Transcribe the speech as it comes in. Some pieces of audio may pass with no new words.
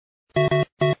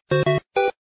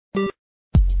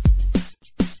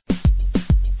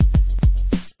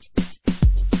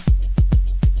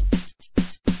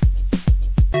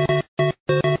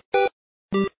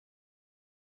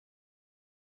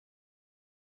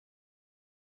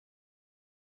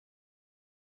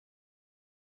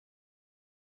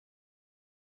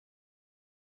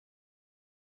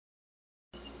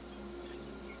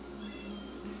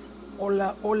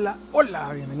Hola, hola,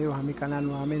 hola, bienvenidos a mi canal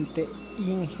nuevamente,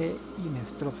 Inge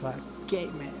Inestrosa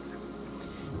Gamer.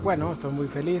 Bueno, estoy muy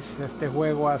feliz, este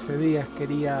juego hace días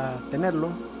quería tenerlo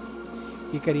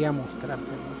y quería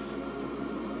mostrárselos.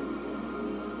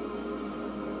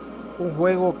 Un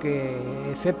juego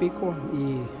que es épico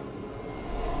y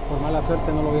por mala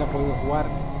suerte no lo había podido jugar,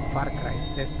 Far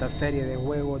Cry, esta serie de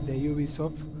juegos de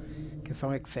Ubisoft que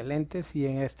son excelentes, y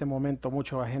en este momento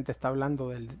mucha gente está hablando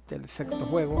del sexto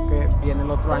juego que viene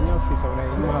el otro año si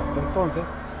sobrevivimos hasta entonces,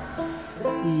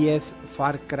 y es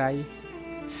Far Cry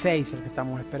 6 el que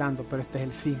estamos esperando, pero este es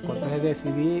el 5. Entonces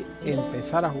decidí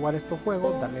empezar a jugar estos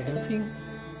juegos, darles el fin,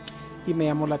 y me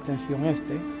llamó la atención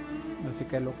este, así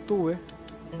que lo obtuve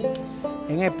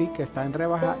en Epic, que está en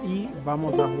rebaja, y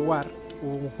vamos a jugar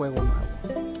un juego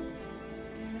nuevo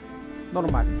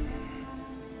normal.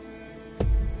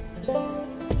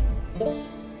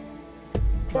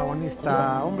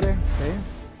 Protagonista hombre,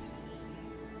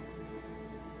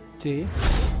 sí.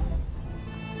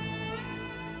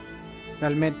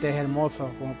 Realmente es hermoso,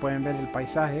 como pueden ver el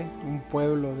paisaje, un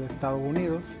pueblo de Estados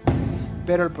Unidos,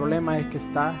 pero el problema es que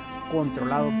está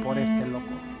controlado por este loco,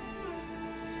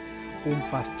 un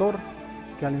pastor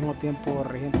que al mismo tiempo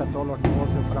regenta todos los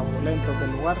negocios fraudulentos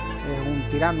del lugar. Es un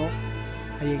tirano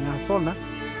ahí en la zona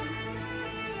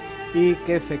y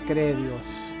que se cree Dios,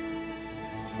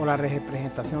 o la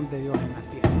representación de Dios en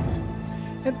la tierra.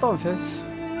 Entonces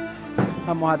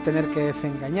vamos a tener que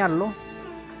desengañarlo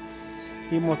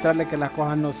y mostrarle que las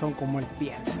cosas no son como él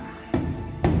piensa.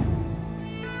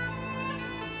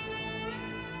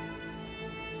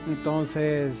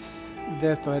 Entonces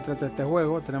de esto se trata este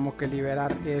juego. Tenemos que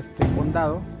liberar este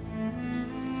condado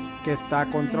que está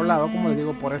controlado, como les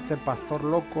digo, por este pastor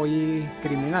loco y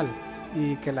criminal,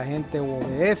 y que la gente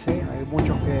obedece. Hay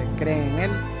muchos que creen en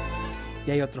él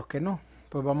y hay otros que no.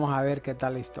 Pues vamos a ver qué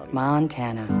tal la historia.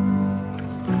 Montana,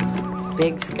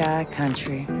 Big Sky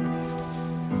Country,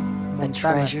 the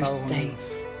Treasure State.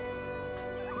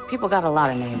 People got a lot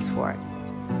of names for it.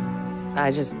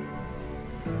 I just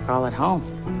call it home.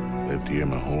 Lived here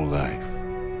my whole life.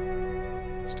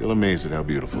 Still amazed at how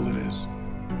beautiful it is.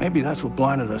 Maybe that's what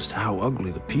blinded us to how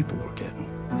ugly the people were getting.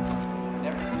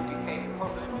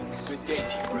 Good day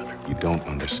to you, brother. You don't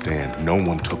understand. No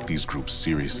one took these groups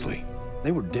seriously.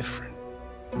 They were different.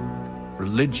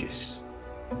 Religious.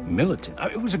 Militant. I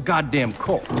mean, it was a goddamn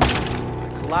cult.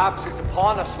 The collapse is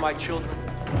upon us, my children.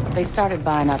 They started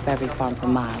buying up every farm for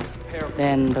miles.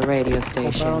 Then the radio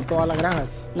station. Compraron todas las granjas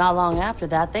Not long after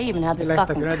that, they even had y the las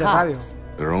fucking estaciones de radio, cops.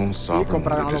 Their own y sovereign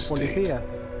compraron a religious los state. policías.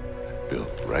 Built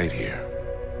right here.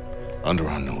 Under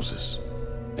our noses.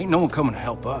 Ain't no one coming to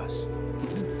help us.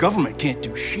 The government can't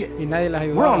do shit. Y nadie las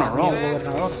We're on ayudaba, our ni own. el As we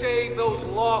gobernador. save those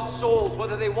lost souls,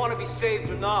 whether they want to be saved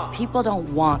or not. People don't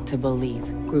want to believe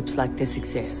groups like this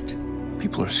exist.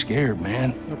 People are scared,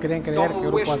 man. No quieren creer Some que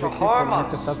will wish grupos to así existen. harm La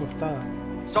gente us. está asustada.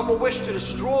 Some will wish to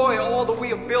destroy all that we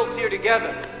have built here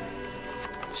together.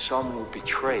 Some will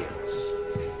betray us.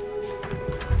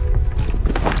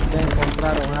 Ya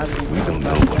encontraron a alguien. We don't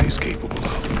know what he's capable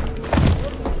of.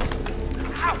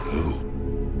 Who?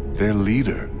 Their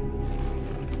leader.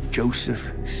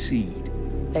 Joseph Seed.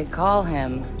 They call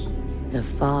him the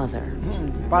Father. Those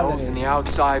in Padre, the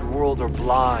outside world are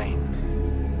blind.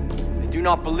 They do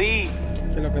not believe,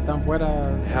 que los que están fuera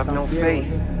have están no ciegos,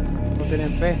 faith. no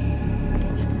tienen fe,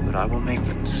 but I will make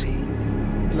them see.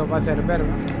 y los va a hacer ver.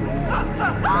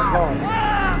 Perdón.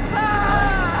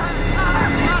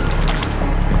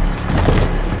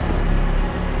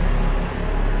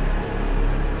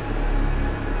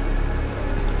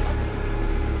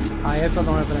 A eso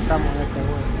nos enfrentamos en este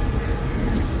juego.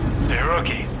 Hey,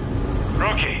 Rookie.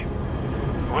 Rookie.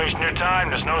 You're wasting your time.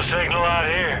 There's no signal out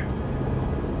here.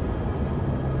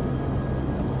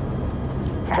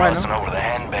 Bueno, Crossing over the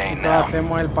henbane entonces now.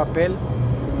 hacemos el papel.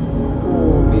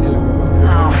 Miren lo que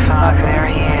construyó Oh, una fuck, estatua, there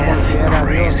he is. considera a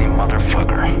Dios. Crazy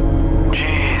motherfucker.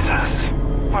 Jesus.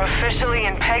 We're officially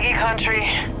in Peggy country.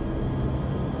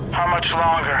 How much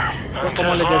longer? Pues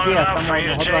como les Just long decía, enough for you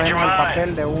to nosotros change your hacemos el mind.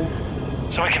 papel de un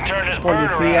So we can turn this bird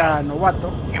policía around.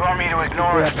 novato, You want me to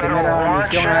ignore cuya a federal primera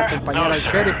warrant, misión es Sheriff? acompañar No, al sir.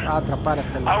 sheriff a atrapar a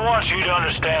este I loco. want you to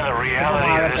understand the Vamos a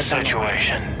reality ver of qué this tal nos va.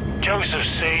 situation. Joseph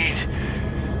Seed,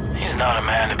 he's not a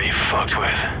man to be fucked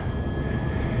with.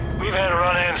 We've had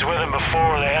run-ins with him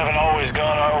before. They haven't always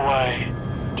gone our way.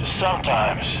 Just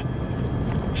sometimes.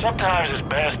 Sometimes it's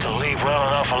best to leave well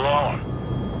enough alone.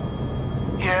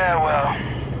 Yeah, well,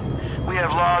 we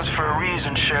have laws for a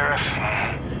reason, Sheriff.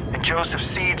 And Joseph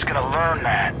Seed's gonna learn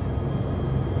that.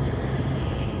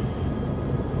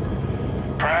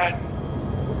 Pratt,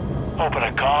 open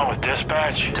a call with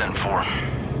dispatch. 10-4.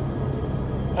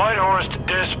 White Horse to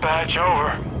dispatch,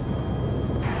 over.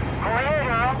 Over here,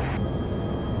 girl.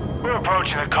 We're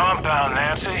approaching the compound,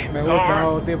 Nancy. Me gustan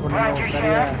Over. los tipos, me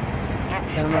gustaría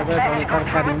tener unos de esos, de estar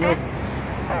cariñosos.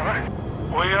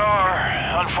 We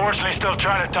are, unfortunately, still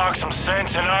trying to talk some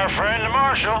sense in our friend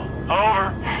Marshall.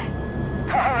 Over.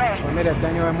 Pues mire, este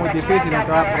año es muy difícil,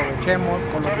 entonces aprovechemos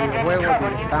con los videojuegos,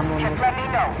 divirtámonos.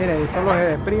 Mire, y solo se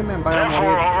deprimen, van a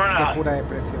morir de pura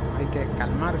depresión. Hay que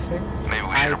calmarse,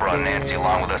 hay que...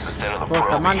 Todo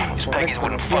está mal, correcto,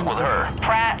 lo siento.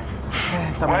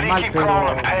 Estamos mal,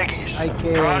 pero hay que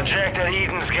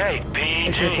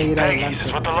seguir adelante.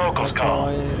 Eso es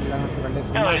la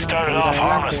naturaleza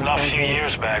humana, seguir adelante. Entonces,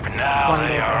 cuando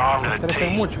se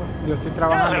estresen mucho, yo estoy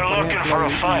trabajando, por ejemplo,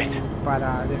 y para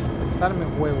desestresarme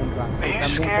juego un rato. Y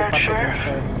también comparto con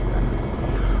ustedes mi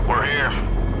canal. We're here.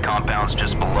 Compound's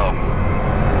just below.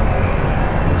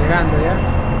 Llegando ya.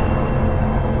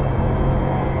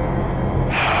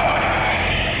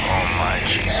 Oh my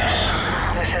Jesus.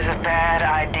 This is a bad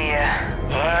idea.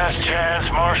 Last chance,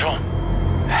 Marshall.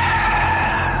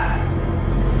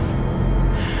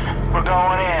 We're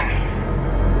going in.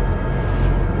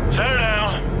 Set her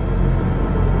down.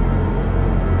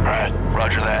 Right,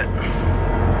 roger that.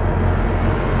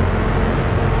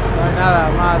 No hay nada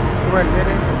más cruel,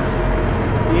 miren,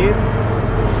 ir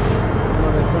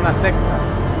donde está una secta,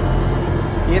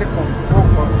 ir con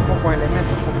pocos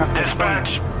elementos, pocas personas. Dispatch,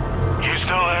 you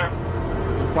still there?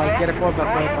 Cualquier cosa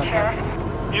puede pasar.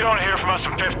 You don't hear from us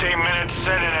in 15 minutes.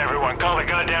 Send in everyone. Call the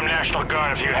goddamn National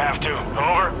Guard if you have to.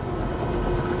 Over.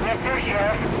 Yes, sir,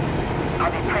 Sheriff.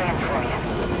 I'll be praying for you.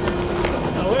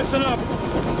 Now listen up.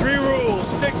 3 rules.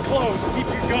 Stick close. Keep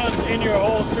your guns in your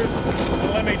holsters.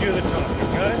 And let me do the talking.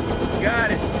 Got it?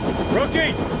 Got it.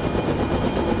 Rookie!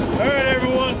 All right,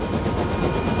 everyone.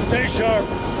 Stay sharp.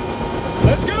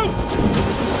 Let's go!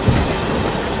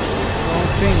 Son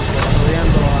 5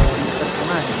 rodeando a los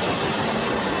personajes.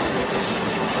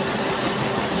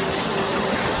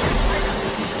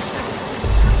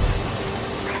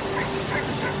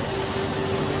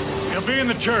 He'll be in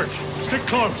the church. Stick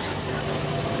close.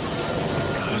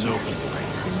 Eyes open.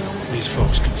 These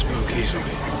folks can spook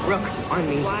easily. Rook, on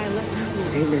me.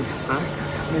 Stay loose, huh?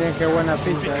 Miren qué buena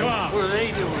Be pinta. calm. What are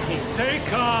they doing here? Stay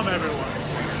calm, everyone.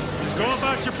 Just go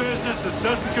about your business. This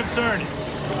doesn't concern you.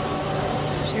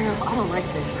 Sheriff, I don't like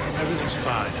this. Everything's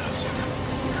fine, Hudson.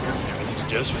 Everything's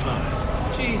just fine.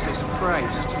 Jesus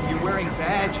Christ. You're wearing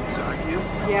badges, aren't you?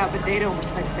 Yeah, but they don't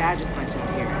respect badges much up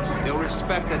here. They'll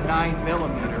respect a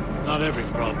 9mm. Not every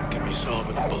problem can be solved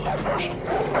with a bullet, Marshal.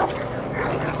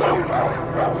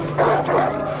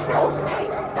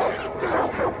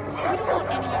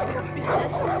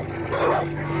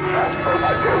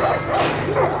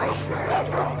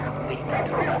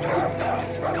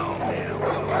 Calm down.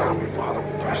 Father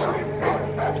will do something.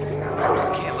 I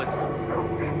can't let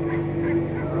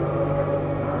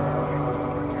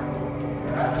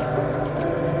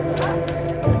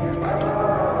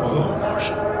Whoa,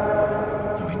 Marshal.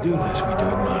 When we do this, we do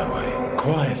it my way.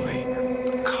 Quietly.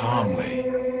 Calmly.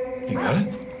 You got it?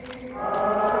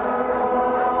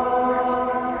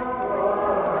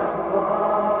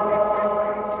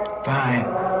 Fine.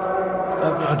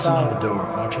 Hudson on the door.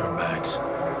 Watch our backs.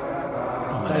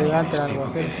 Don't let any of these people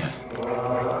get in.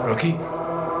 Rookie,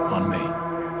 on me.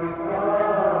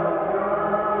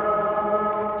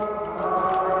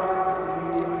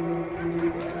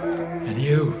 And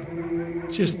you,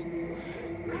 just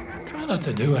try not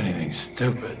to do anything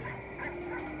stupid.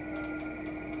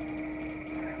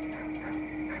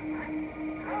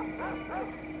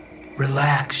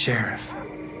 Relax, Sheriff.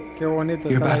 Qué bonito.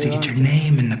 You're está about to get your ayudando.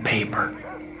 name in the paper.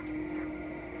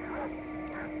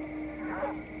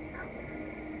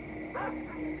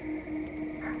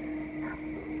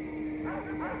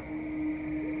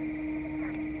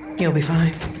 You'll be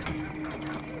fine.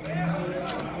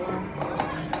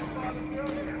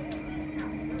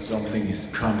 Something is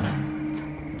coming.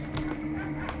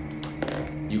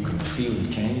 You can feel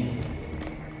it, can't you?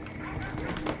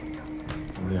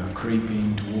 We are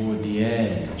creeping toward the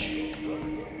edge.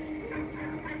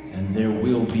 And there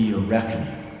will be a reckoning.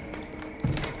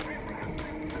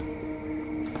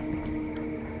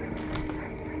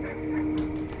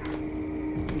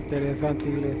 Interesante,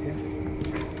 iglesia.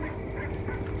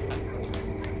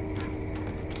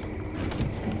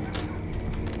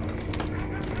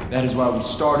 That is why we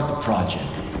started the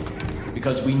project.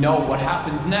 Because we know what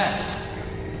happens next.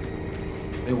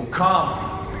 They will come.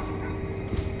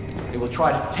 They will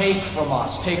try to take from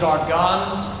us. Take our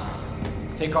guns.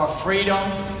 Take our freedom.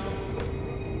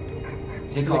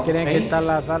 Take Le our quieren faith. quitar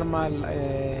las armas,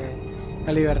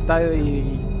 la libertad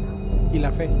y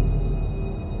la fe.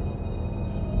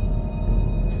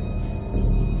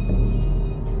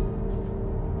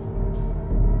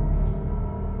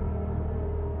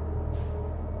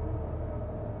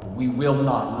 We will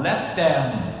not let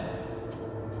them.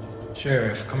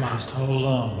 Sheriff, come on. Just hold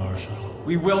on, Marshal.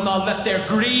 We will not let their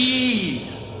greed,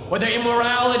 or their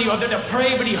immorality, or their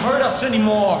depravity hurt us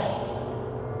anymore.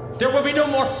 There will be no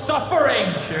more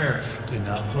suffering. Sheriff, do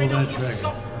not pull that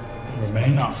trigger.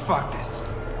 Remain. No, fuck this.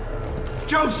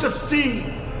 Joseph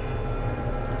Seed!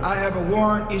 I have a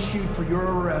warrant issued for your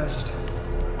arrest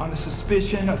on the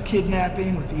suspicion of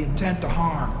kidnapping with the intent to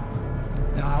harm.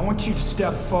 Now, I want you to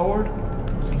step forward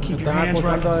and keep your hands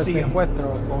where I can see them.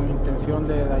 Con intención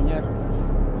de dañar.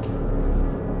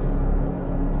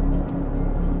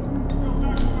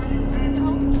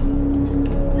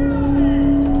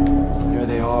 There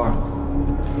they are,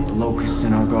 the locusts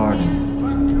in our garden.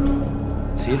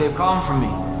 See, they've come for me.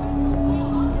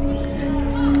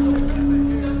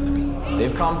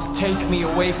 They've come to take me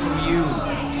away from you.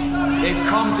 They've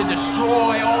come to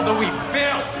destroy all that we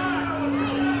built.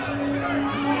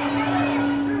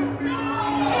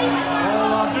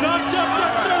 Hold on, do not touch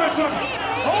that cemetery!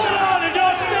 Hold on and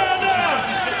don't stand down!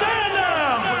 Stand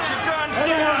down! Put your guns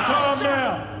Everyone down! calm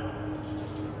down!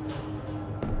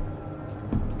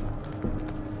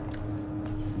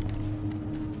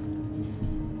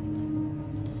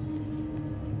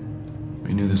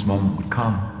 We knew this moment would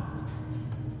come.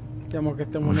 Digamos que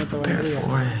este momento vendría.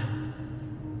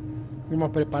 Fuimos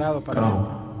preparados para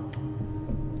esto.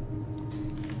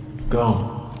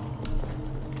 Go.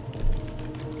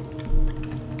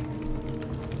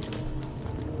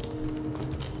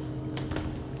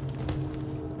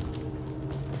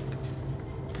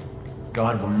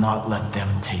 God will not let them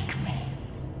take me.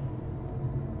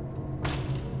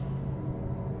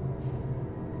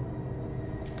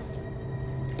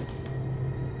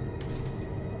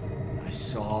 I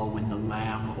saw when the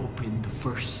Lamb opened the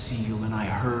first seal, and I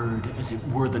heard, as it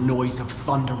were the noise of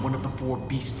thunder, one of the four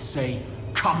beasts say,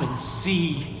 "Come and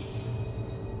see."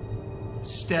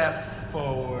 Step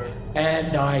forward.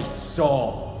 And I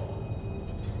saw.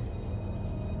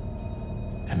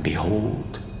 And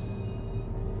behold,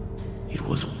 it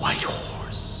was a white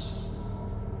horse.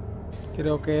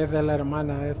 Creo que esa es la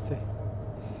hermana de este.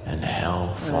 And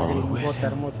hell followed with gringota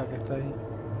him. hermosa que está ahí.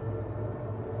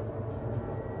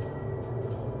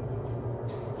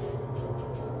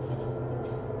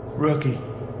 Rookie,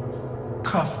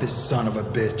 cuff this son of a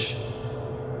bitch.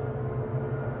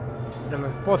 Que lo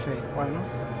espose, bueno.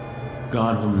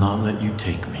 God will not let you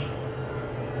take me.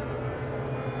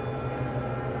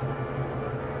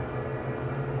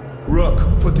 Rook,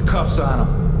 put the cuffs on him.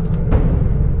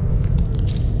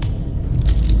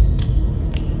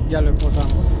 Ya lo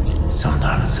esposamos.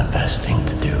 Sometimes the best thing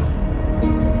to do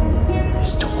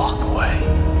is to walk away.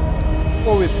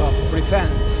 Ubisoft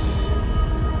presents.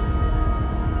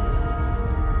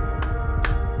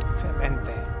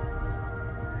 Excelente.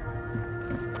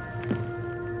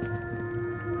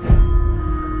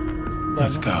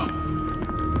 Let's go.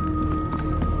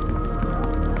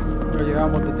 Lo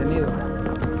llevamos detenido.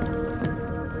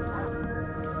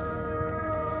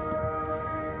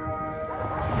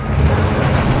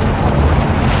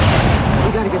 We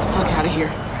gotta get the fuck out of here.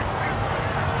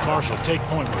 Marshal, take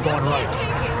point. We're going right.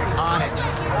 On it.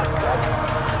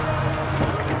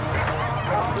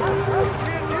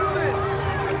 Can't do this!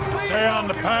 Please! Stay on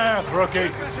the path, rookie.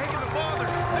 I'm taking the father!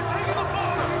 I'm taking the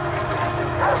father!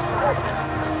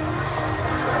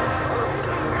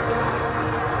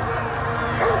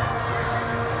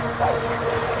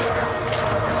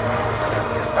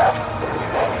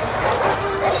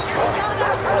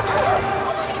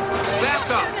 Back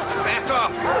up! Back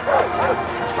up!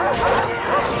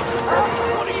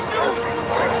 What are you doing?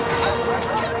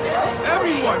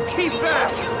 Everyone, keep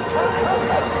back!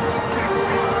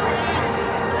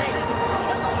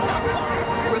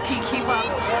 Rookie, keep up.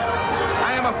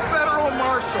 I am a federal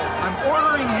marshal. I'm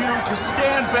ordering you to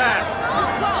stand back.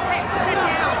 Whoa, hey, sit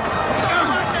down.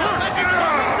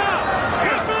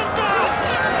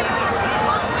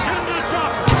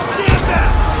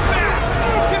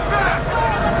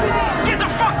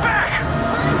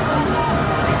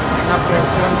 Una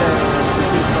producción de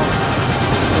Ubisoft.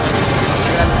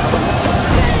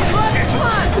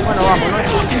 Bueno, vamos, ¿no?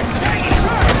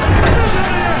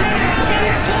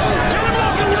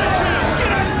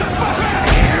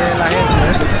 De la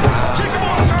gente,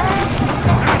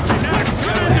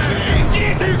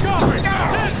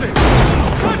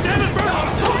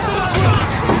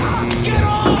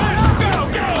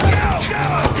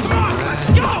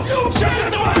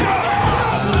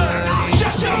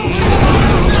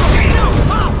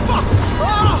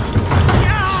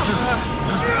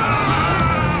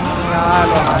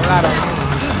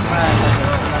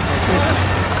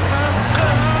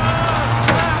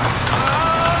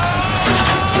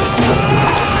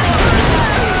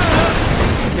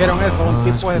 Vieron eso, un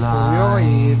tipo se subió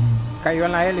y cayó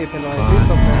en la hélice, lo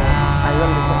deshizo, pero cayó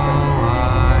el helicóptero.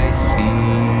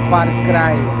 Far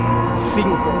Cry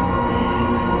 5.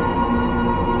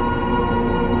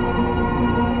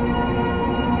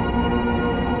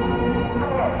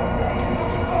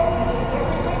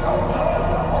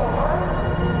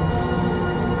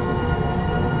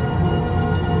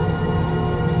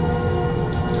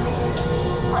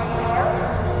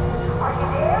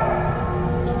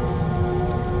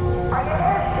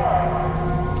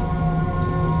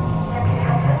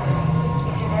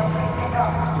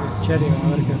 Cherry, a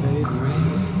ver qué se dice.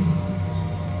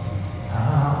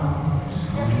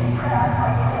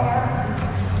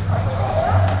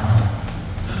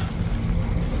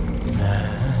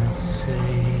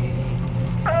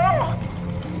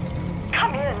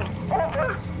 Come in. Over.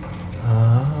 A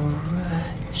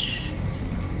wretch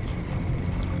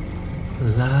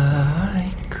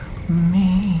like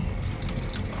me.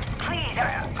 Please,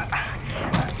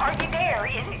 are you there?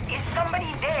 Is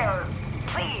somebody there?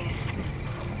 Please.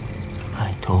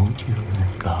 I told you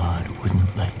that God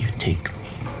wouldn't let you take me.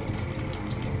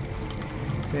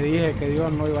 Te dije que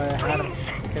Dios no iba a dejar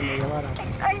que me llevara.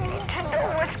 I need to know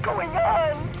what's going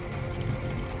on.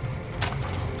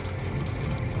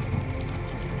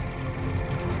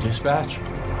 Dispatch?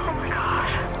 Oh my God.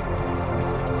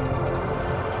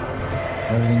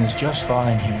 Everything is just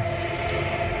fine here.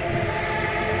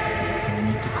 No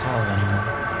need to call anyone.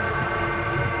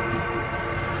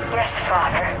 Yes,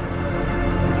 Father.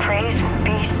 Praise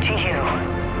be to you.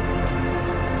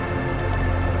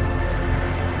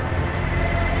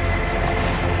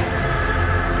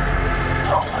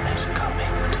 No one is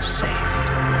coming to save you.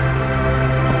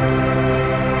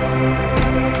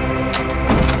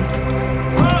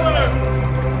 Father!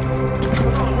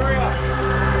 Come on, hurry up.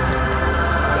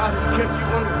 God has kept you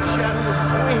under the shadow of his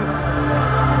wings.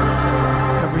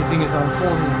 Everything is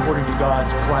unfolding according to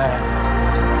God's plan.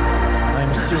 I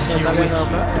am still here with you.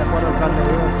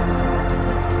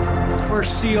 The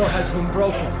first seal has been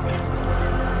broken.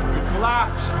 The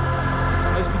collapse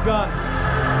has begun.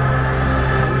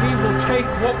 And we will take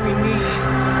what we need.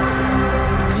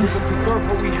 We will preserve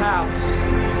what we have.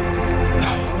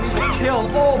 And we will kill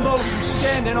all those who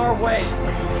stand in our way.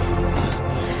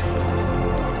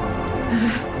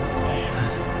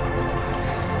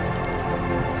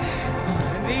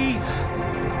 And these,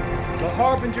 the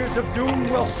harbingers of doom,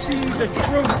 will see the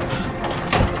truth.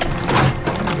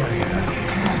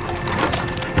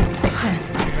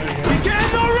 Begin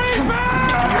the reaping!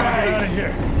 Get out of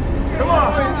here! Come on!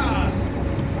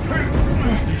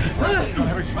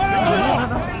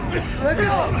 Let go!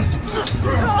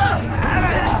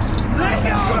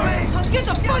 Get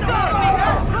the fuck off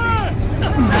me!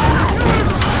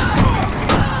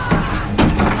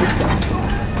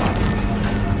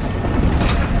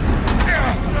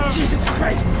 Jesus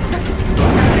Christ! Get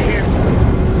out of here!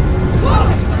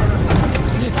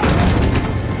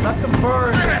 Let them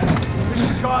burn! This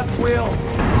is God's will!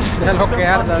 Déjalo que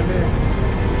arda, tío.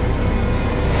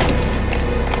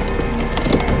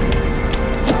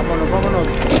 Vámonos, vámonos.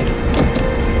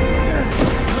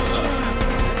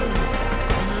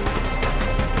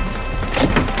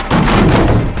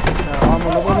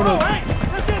 Vámonos, vámonos.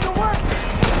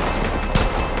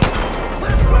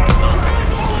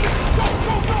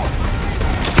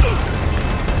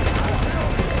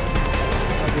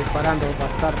 Están disparando,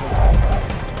 bastardo.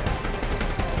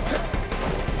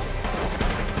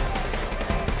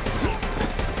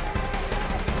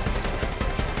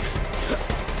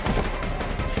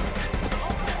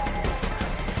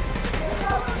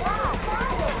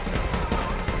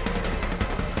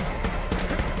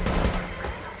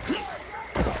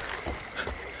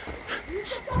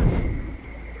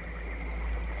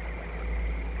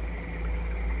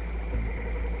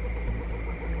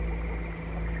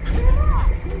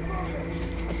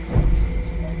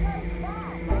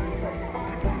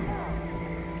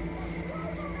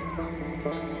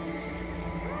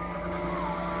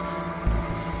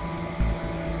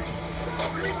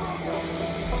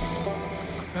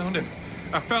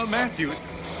 I found Matthew.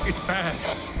 It's bad.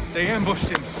 They ambushed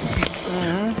him.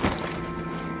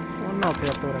 Oh no,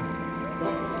 criatura.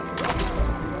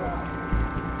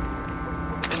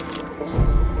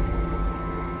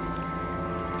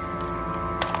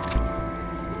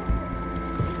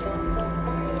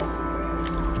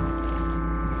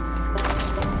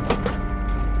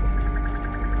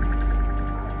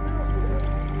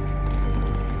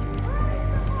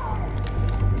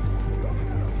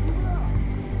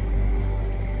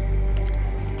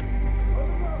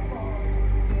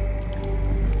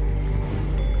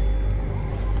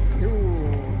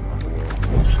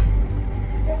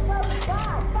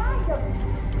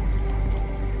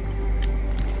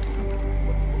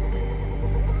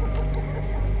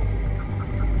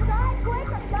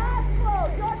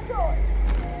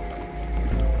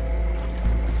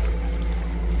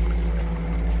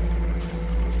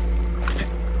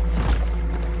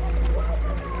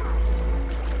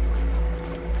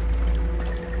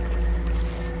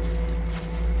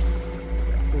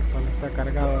 cuando está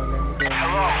cargado de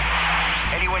Hello?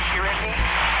 Anyone hearing me?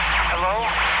 Hello?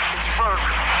 It's Burke.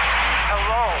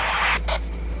 Hello?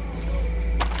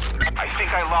 I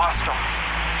think I lost him.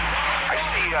 I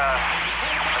see a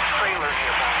trailer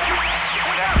nearby. It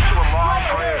went out to a long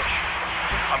bridge.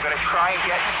 I'm gonna try and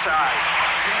get inside.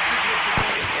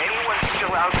 If anyone's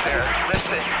still out there,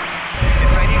 listen.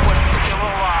 If anyone's still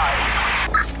alive.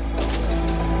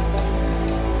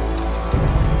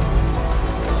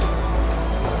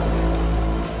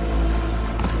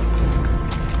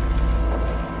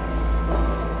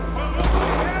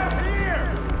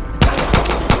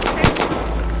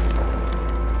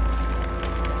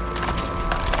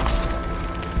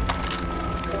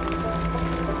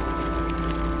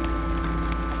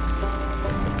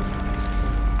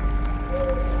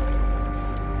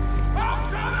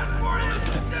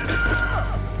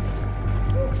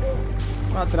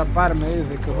 Atraparme,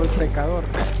 dice que fue pecador,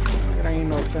 gran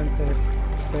inocente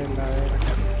de la era.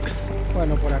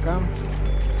 Bueno, por acá.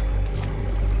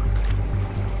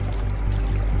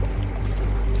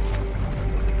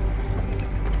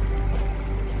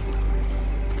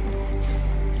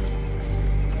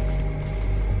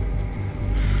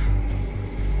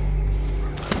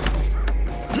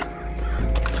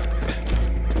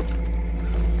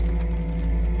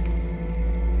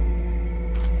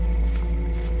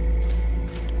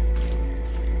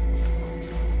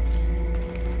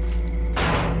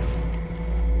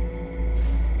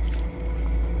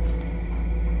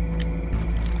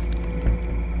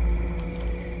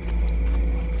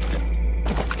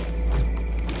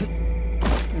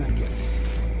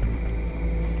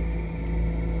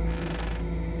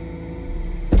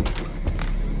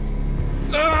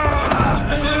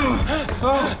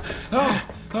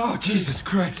 Oh, Jesus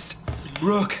Christ.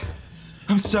 Rook,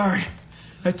 I'm sorry.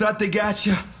 I thought they got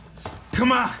you.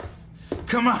 Come on.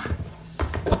 Come on.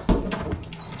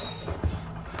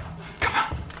 Come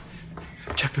on.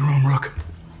 Check the room, Rook.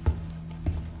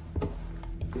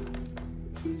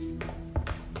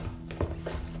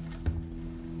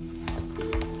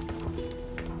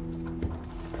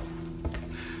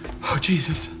 Oh,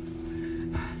 Jesus.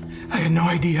 I had no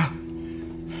idea.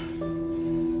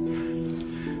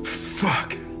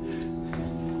 Fuck.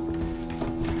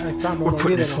 We're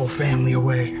putting this whole family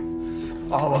away.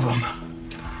 All of them.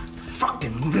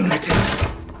 Fucking lunatics.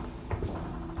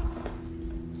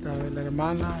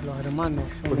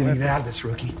 We're gonna get out of this,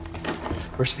 rookie.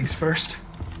 First things first,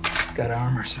 gotta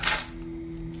arm ourselves.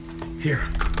 Here.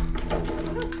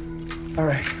 All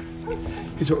right.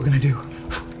 Here's what we're gonna do.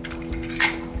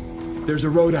 There's a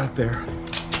road out there.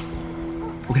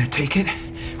 We're gonna take it.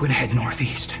 We're gonna head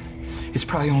northeast. It's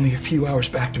probably only a few hours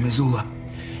back to Missoula.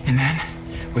 And then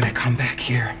we're gonna come back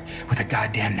here with a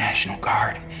goddamn National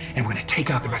Guard, and we're gonna take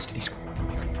out the rest of these.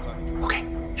 Okay,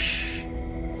 shh.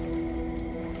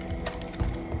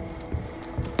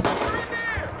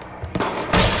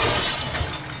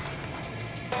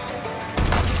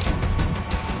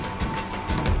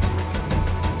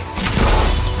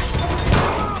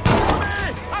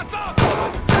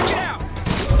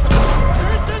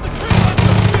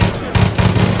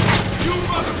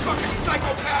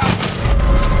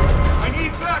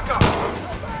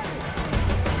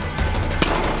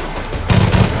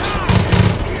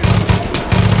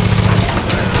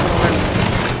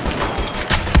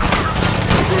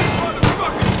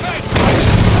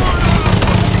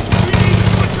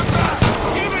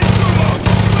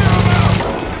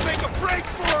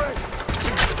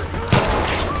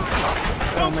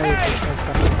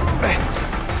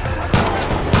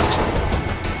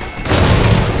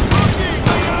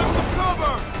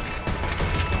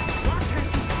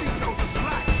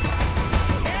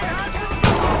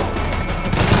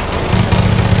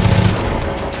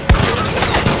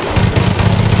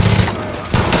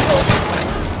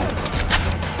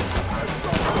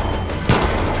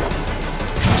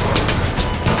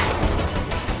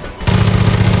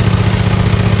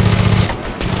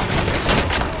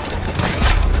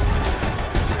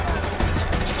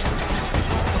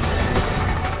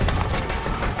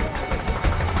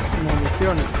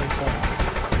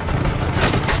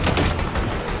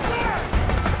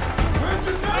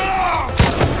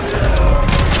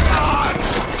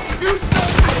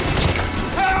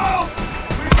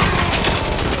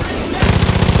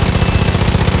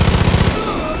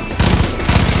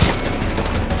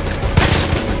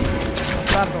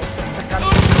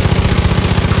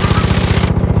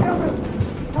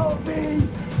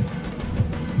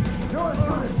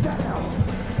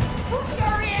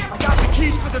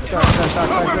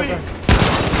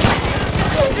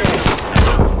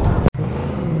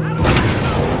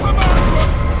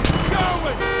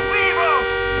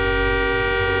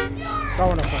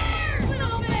 Vámonos, pues.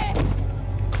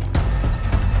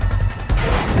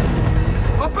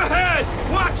 Up ahead!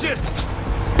 Watch it!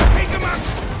 Take him out!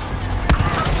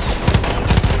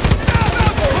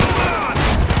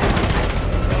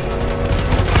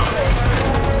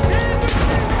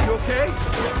 You okay?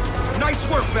 Nice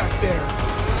work back there.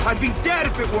 I'd be dead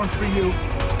if it weren't for you.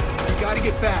 We gotta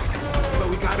get back, but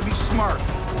we gotta be smart.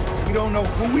 We don't know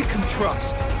who we can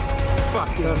trust.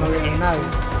 Fucking idiots.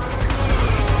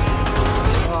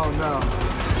 Oh no.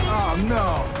 Oh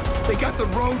no. They got the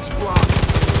roads blocked.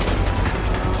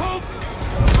 Hold!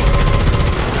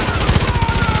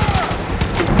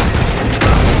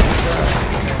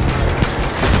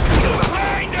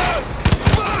 Behind us!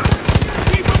 Fuck!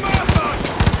 Keep them off us!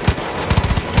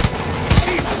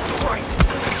 Jesus Christ!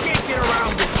 I can't get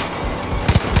around it.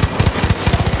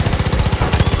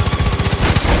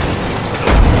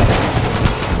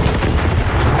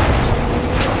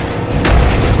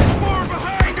 More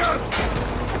behind us!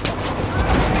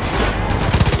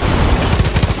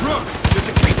 Look, there's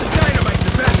a case of dynamite in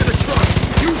the back of the truck.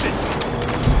 Use it!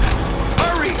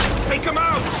 Hurry! Take him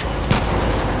out!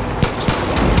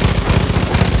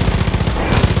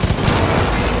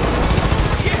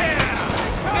 Yeah!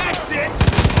 That's it!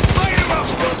 Light him up!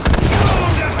 Blow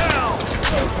him to hell!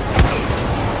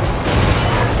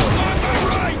 On the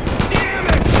right! Damn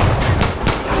it!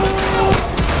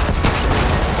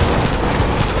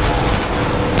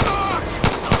 Fuck!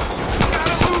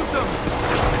 Gotta lose him!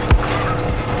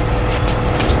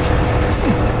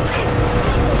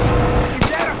 Is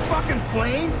that a fucking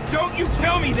plane? Don't you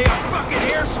tell me they have fucking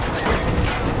airspace!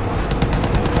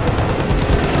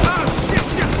 Oh, shit!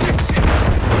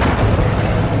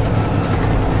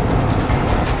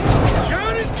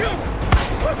 John is coming!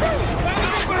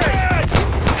 Overhead!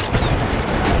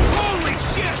 Holy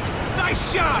shit! Nice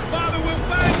shot! Father will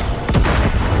fight!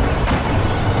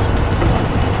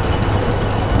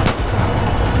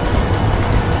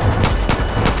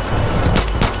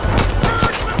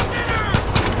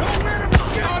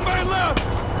 On my left!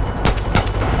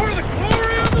 For the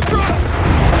glory of the bride!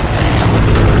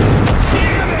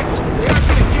 Damn it! They're not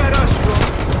gonna get us, Rook!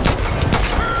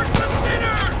 Hurt the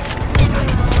sinner!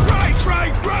 Right!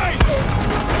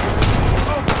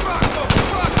 Oh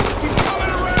fuck! He's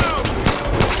coming around!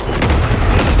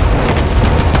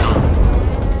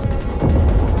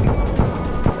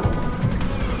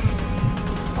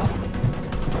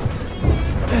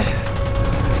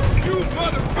 You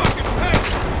motherfucking pig!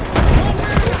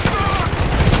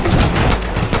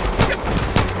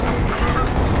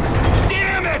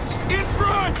 Damn it! In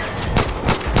front!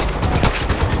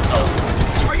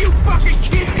 Are you fucking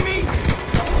kidding me?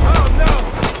 Oh no!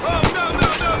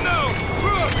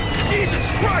 Rook! Jesus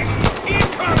Christ!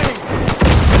 Incoming!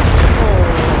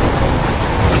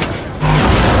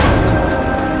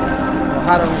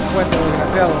 Bajaron el puente,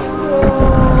 desgraciado.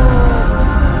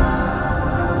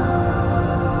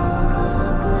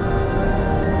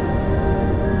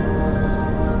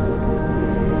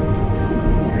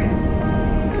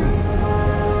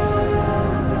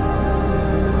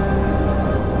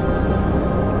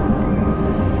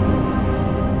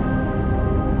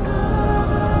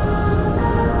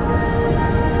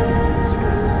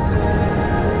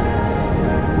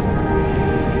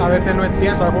 A veces no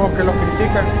entiendo a juegos que lo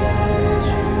critican.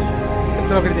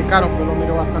 Este lo criticaron, pero lo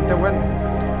miro bastante bueno.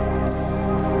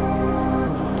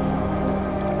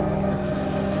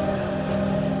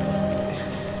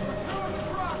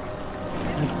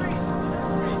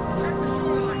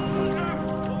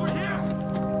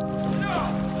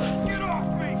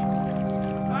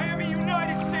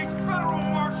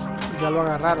 Ya lo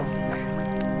agarraron.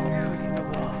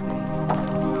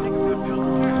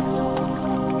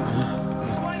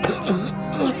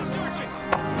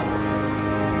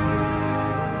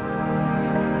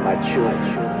 My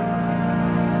children,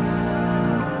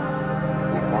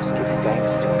 we must give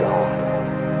thanks to God.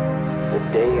 The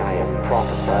day I have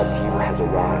prophesied to you has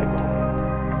arrived.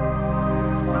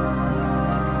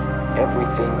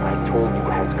 Everything I told you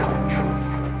has come true.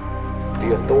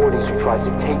 The authorities who tried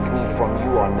to take me from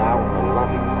you are now in the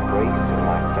loving embrace of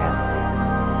my family.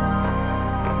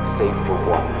 Save for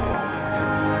one.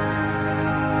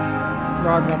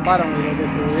 Los atraparon y los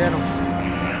destruyeron.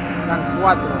 Eran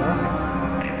 4, ¿no?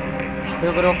 Yo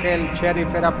creo que el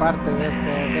sheriff era parte de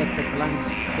este plan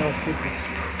de los tipos.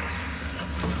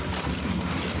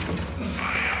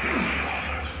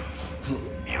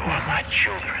 You are my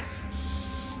children,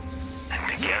 and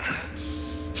together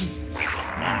we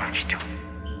will march to.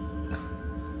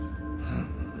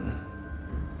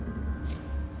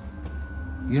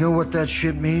 You know what that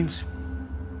shit means?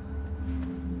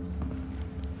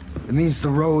 It means the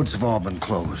roads have all been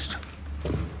closed.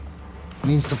 It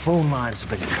means the phone lines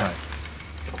have been cut.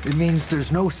 It means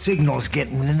there's no signals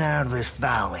getting in and out of this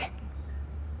valley.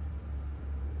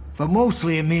 But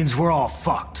mostly it means we're all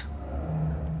fucked.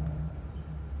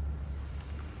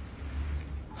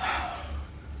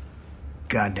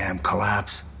 Goddamn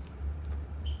collapse.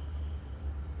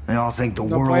 They all think the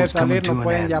world's coming to an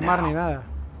end now.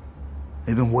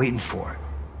 They've been waiting for it.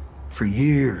 For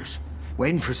years.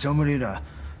 Waiting for somebody to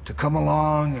come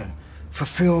along and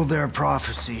fulfill their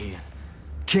prophecy and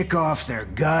kick off their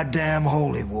goddamn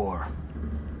holy war.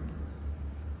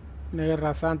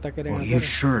 Well, you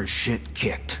sure as shit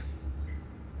kicked.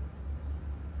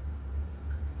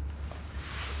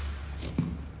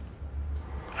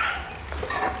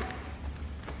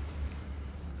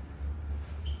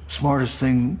 Smartest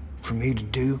thing for me to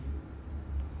do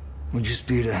would just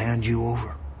be to hand you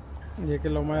over. Y es que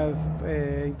lo más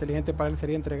inteligente para él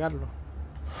sería entregarlo.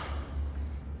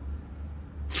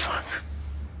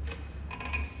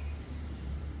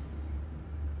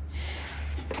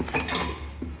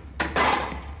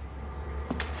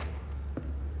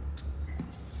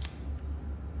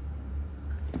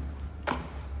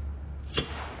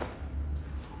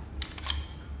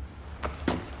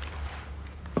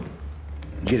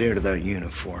 Get out of that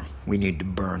uniform. We need to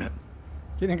burn it.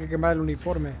 Tienen que quemar el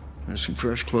uniforme. There's some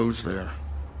fresh clothes there.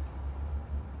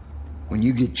 When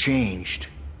you get changed,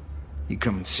 you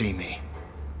come and see me.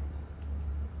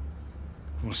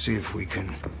 We'll see if we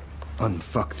can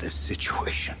unfuck this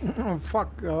situation.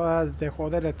 Fuck, de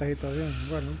joder esta situación.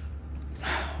 Bueno,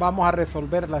 vamos a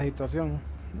resolver la situación.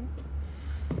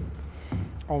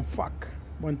 Unfuck,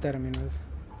 buen término ese.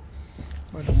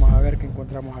 Bueno, vamos a ver qué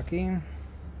encontramos aquí.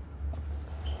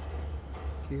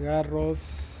 Cigarros.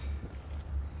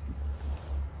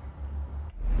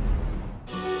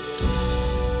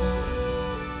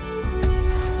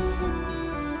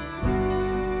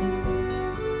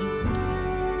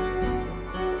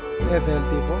 Ese es el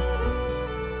tipo.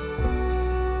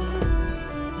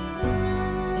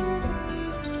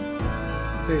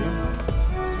 Sí.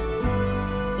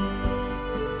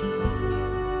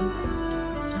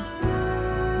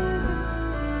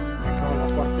 Acá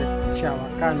los cortes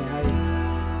chabacanes ahí.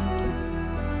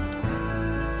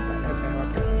 Ese va a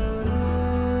quedar.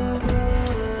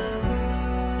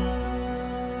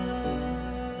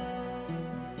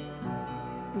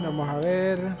 Vamos a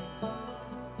ver.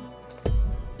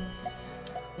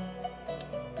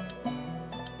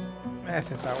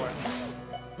 Ese está bueno.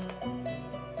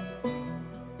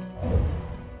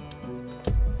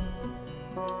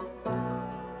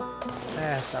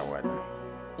 Ese está bueno.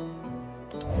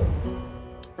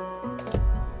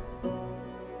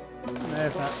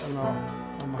 Esta, no.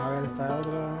 Vamos a ver esta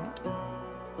otra.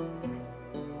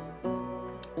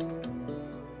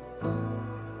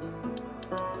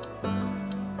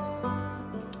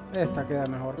 Esta queda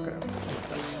mejor, creo.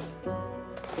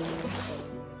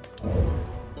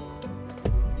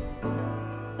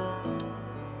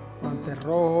 Guantes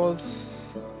rojos.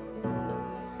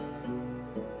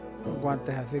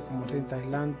 Guantes así como cinta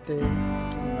aislante.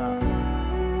 Nada.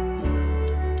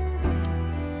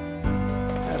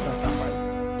 Esta está mal.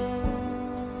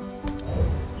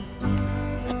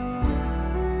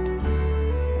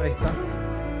 Ahí está.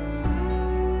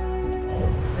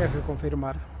 F,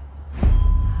 confirmar.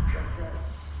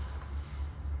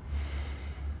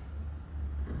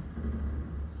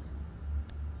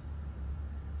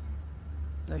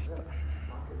 Ahí está.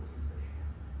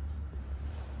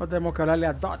 Ahora tenemos que hablarle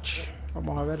a Dodge.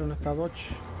 Vamos a ver dónde está Dodge.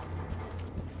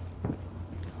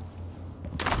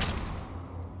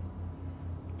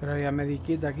 Pero ya me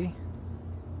quita aquí.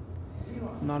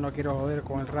 No, no quiero joder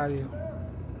con el radio.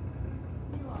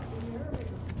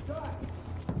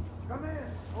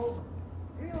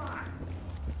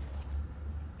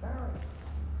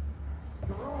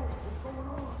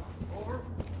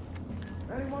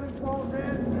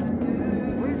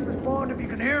 If you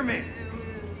can hear me.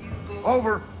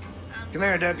 Over. Come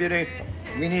here, deputy.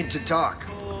 We need to talk.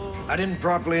 I didn't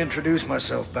properly introduce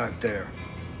myself back there.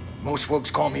 Most folks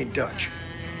call me Dutch.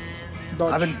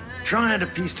 I've been trying to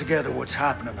piece together what's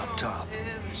happening up top.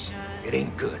 It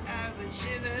ain't good.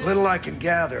 Little I can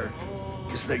gather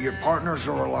is that your partners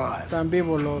are alive. Están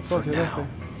vivos los socios now.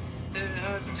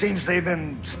 Seems they've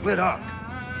been split up.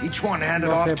 Each one handed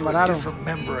off to a different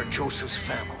member of Joseph's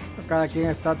family. Cada quien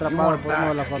está atrapado por uno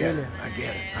de la familia. I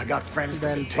get it. I got friends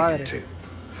that can take it too.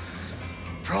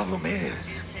 Problem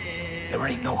is, there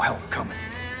ain't no help coming.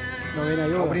 No viene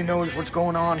ayuda. Nobody knows what's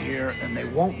going on here, and they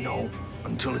won't know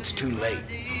until it's too late.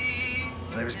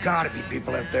 There's got to be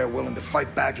people out there willing to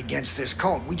fight back against this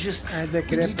cult. We just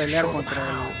need to show them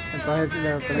how.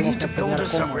 We need to build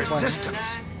us some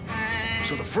resistance.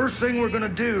 So the first thing we're gonna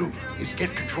do is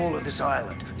get control of this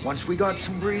island. Once we got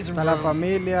some breathing Está la room,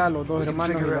 familia, los dos we can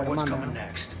hermanos y figure la out what's coming hermana.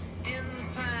 next.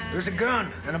 There's a gun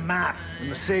and a map in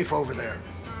the safe over there.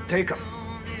 Take them.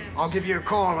 I'll give you a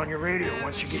call on your radio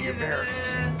once you get your bearings.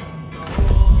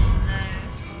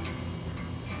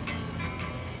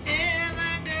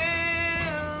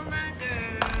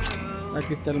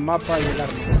 Aquí está el mapa y el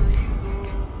arco.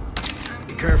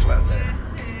 Be careful out there.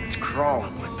 It's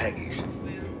crawling with Peggies.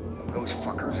 Those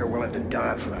fuckers are willing to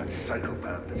die for that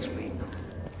psychopath that's leading them.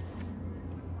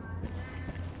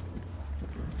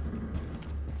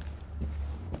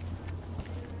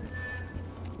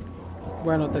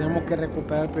 Bueno, tenemos que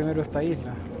recuperar primero esta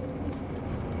isla.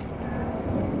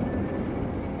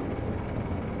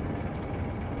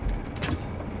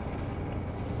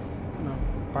 No,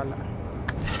 pala.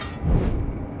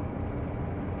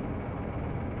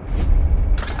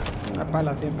 Una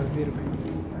pala siempre sirve.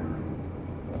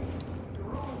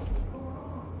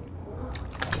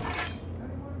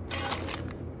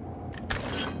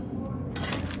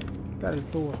 Pero el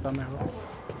tubo está mejor.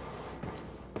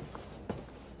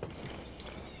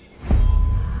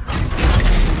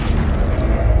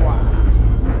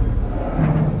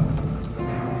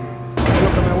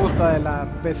 De la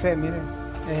PC, miren,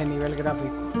 es el nivel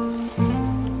gráfico.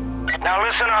 Now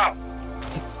listen up.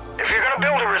 If you're gonna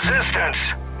build a resistance,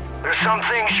 there's some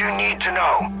things you need to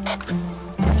know.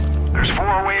 There's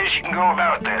 4 ways you can go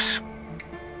about this.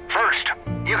 First,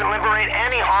 you can liberate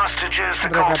any hostages the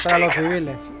cult's Rescatar a los taken.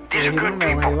 civiles. These are good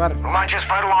people who might just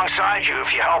fight alongside you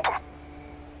if you help them.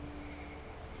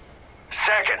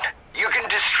 Second, you can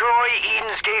destroy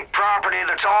Eden's Gate property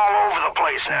that's all over the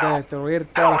place now. Destruir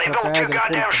Hell, todas they las built 2 propiedades del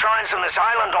goddamn culto. shrines on this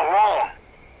island alone.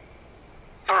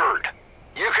 Third,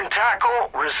 you can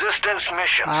tackle resistance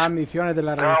missions. Misiones de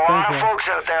la There are a lot of resistencia. folks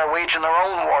out there waging their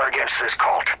own war against this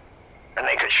cult, and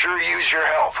they could sure use your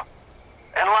help.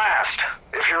 And last,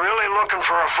 if you're really looking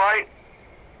for a fight,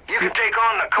 you can take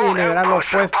on the Y cult liberar los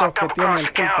outposts that puestos popped que up tiene across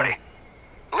el the culto. county.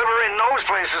 Liberating those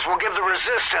places will give the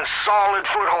resistance solid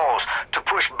footholds to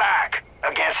push back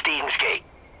against Eden's Gate.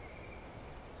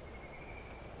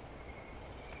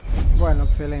 Bueno,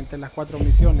 excelente, las 4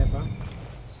 misiones, ¿va?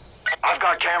 I've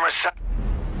got cameras set.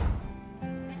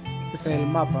 Ese es el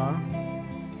mapa.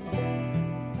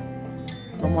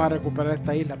 Vamos a recuperar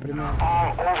esta isla primero.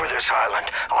 All over this island.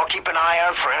 I'll keep an eye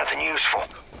out for anything useful.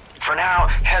 For now,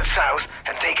 head south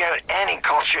and take out any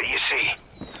culture you see.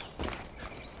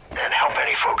 And help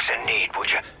any folks in need,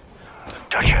 would you?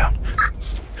 Touch out.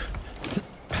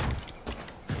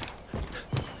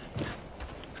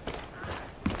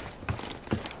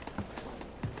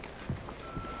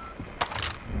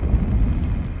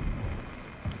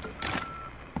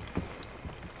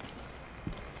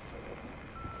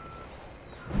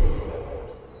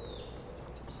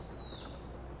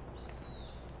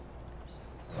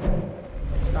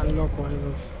 Están locos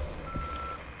los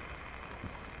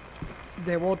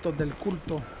devotos del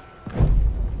culto.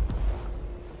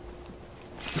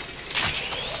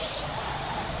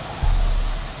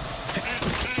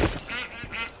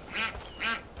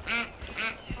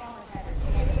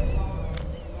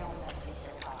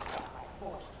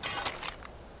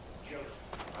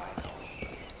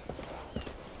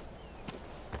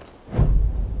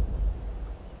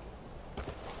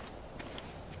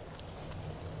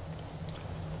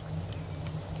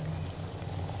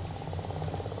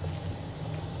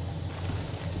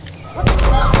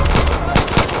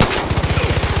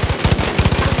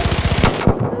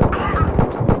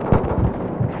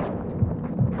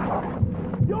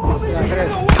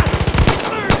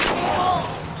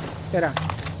 Espera.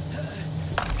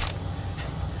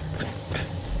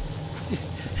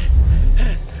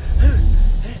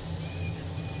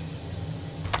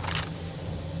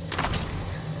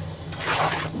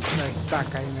 La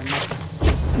estaca y me mata.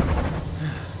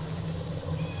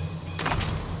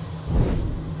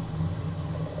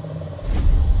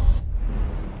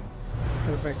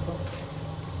 Perfecto.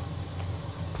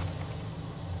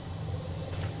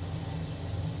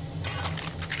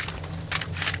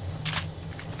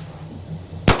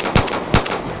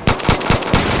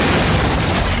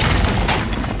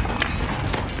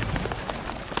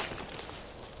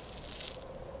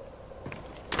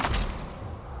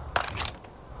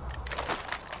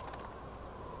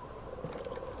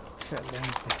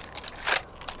 Excelente.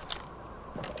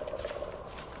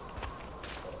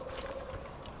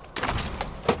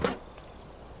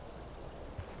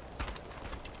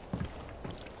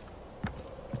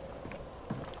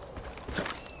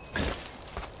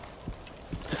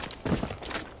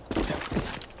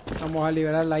 Vamos a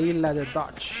liberar la isla de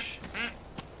Dodge.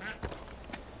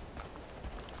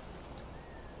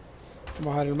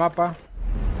 Vamos a ver el mapa.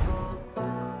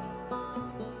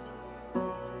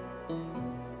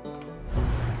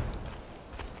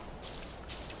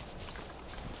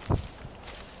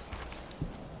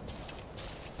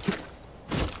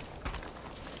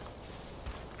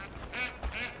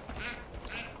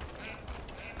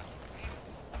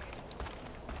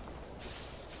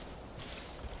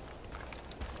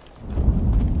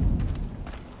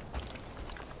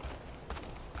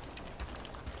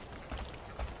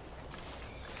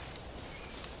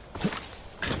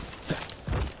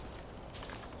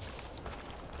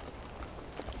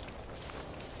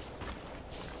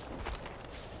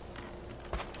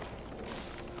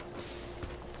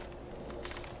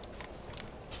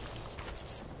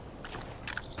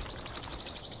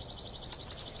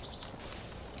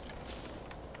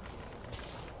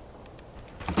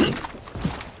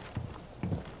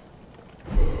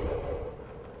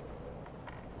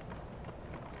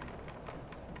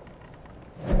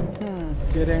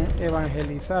 Quieren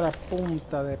evangelizar a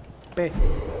punta de P.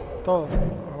 Todo.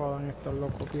 Jodan estos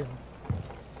locos viejos.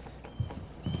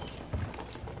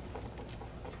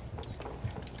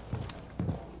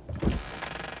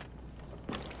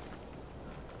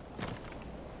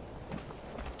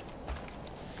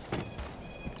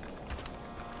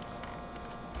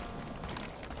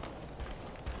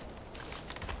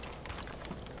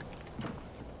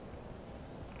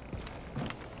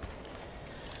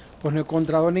 Pues no he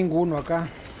encontrado ninguno acá.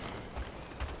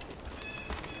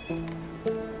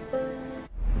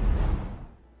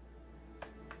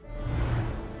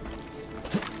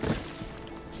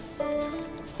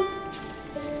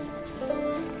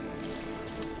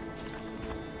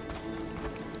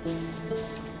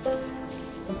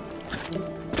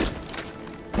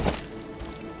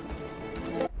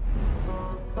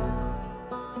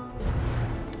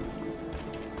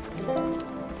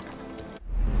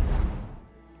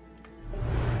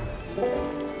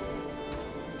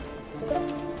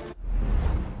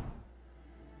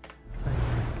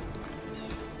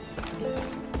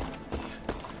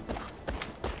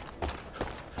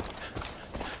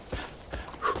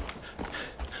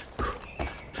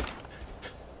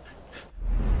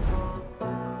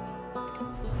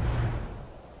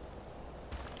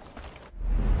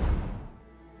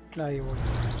 Ahí voy.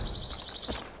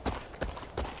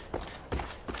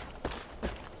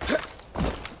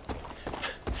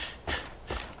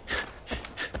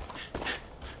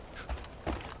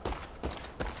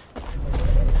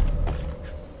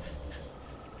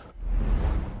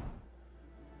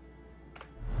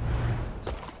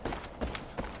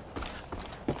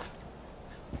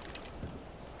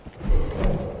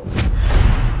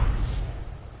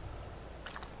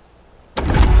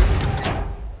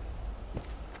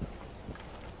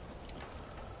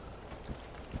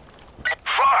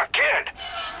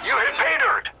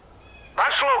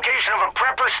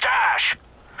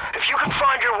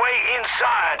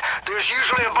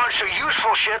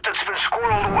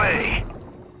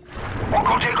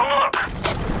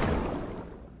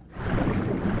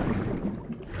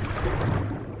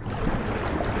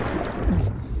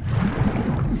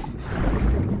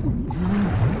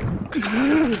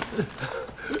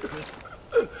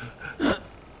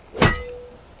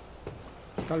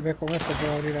 Tal vez con esto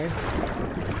puedo abrir ahí.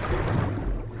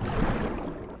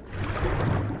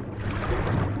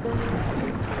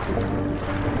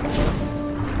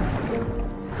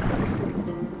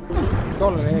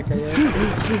 $1 que hay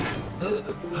ahí.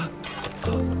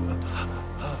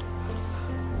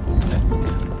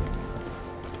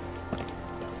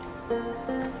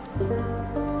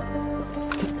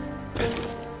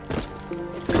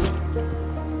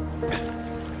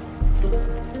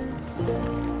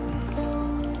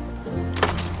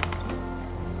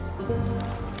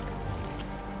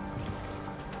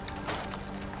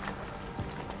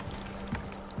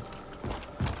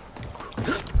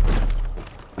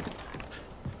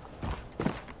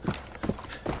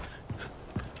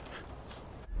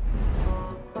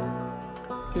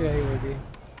 Sí, ahí voy bien.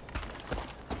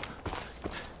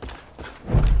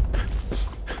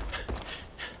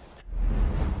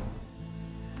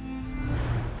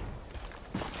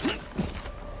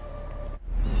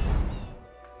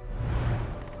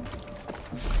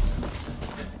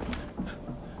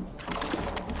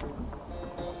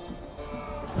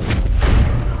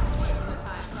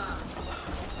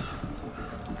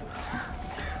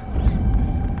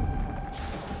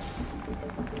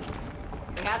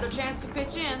 They had their chance to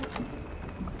pitch in.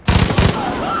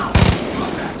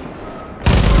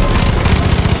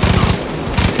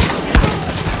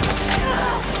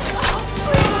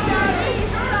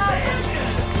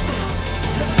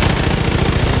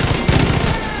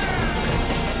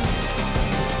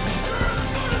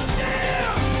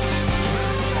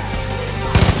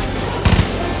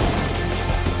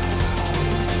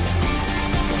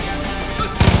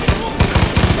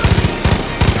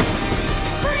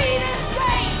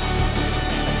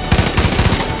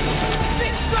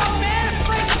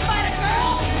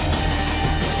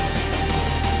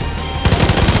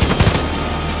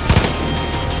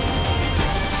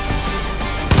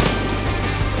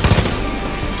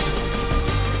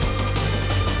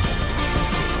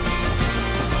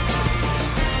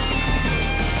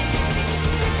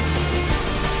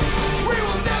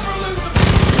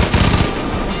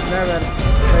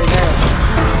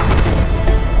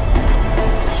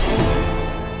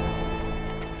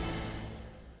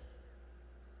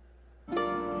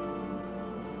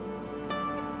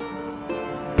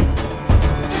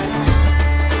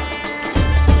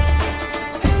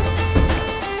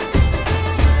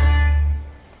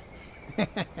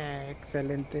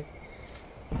 excelente.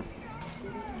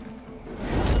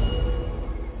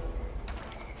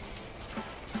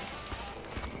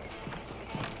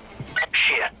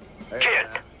 Shit. Kid,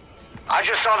 I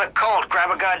just saw the cult grab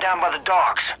a guy down by the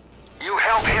docks. You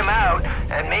help him out,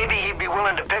 and maybe he'd be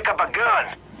willing to pick up a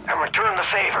gun and return the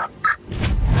favor.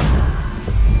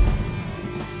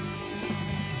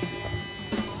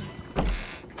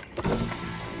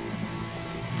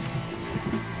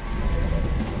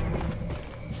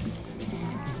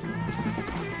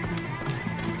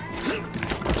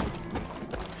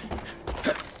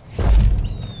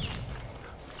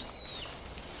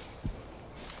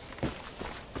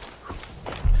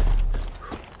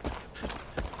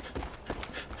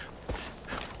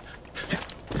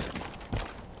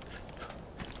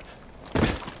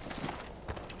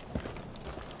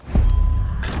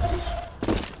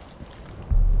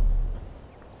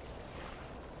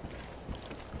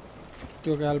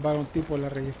 Tengo que salvar a un tipo de la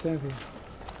resistencia.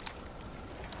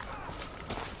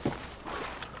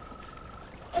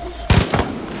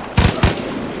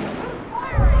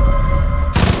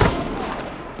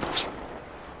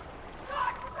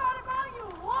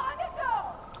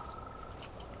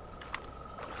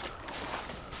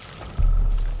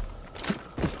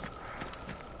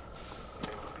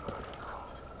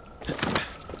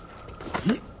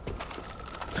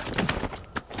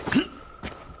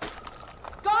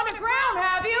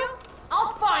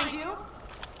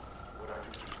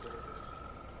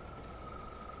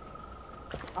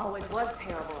 Oh, it was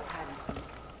terrible at Paddington.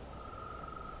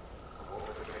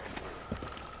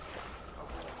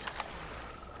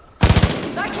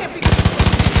 That can't be.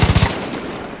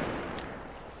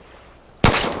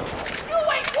 You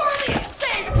ain't worthy of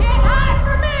safe, kid! Hide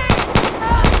from me!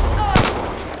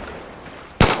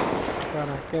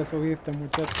 ¿Para qué subiste,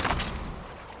 muchacho?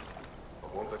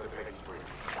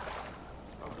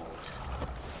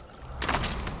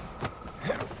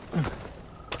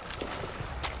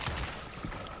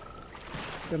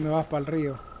 Te me vas para el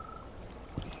río.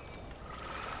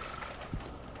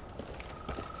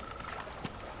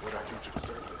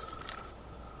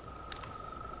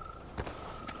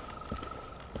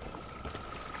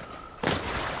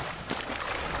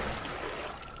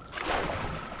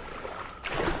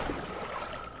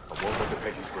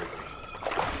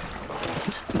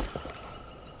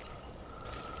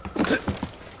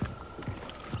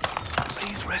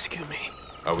 Please rescue me.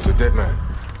 I was a dead man.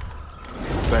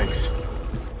 Thanks.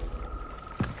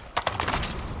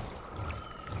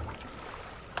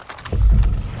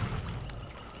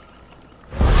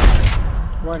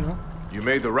 Bueno. You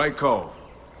made the right call.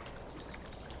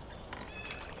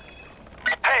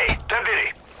 Hey,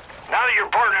 deputy. Now that you're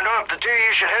partnered up, the two of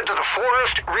you should head to the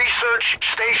Forest Research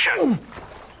Station.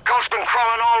 Cult's been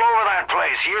crawling all over that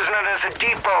place, using it as a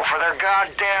depot for their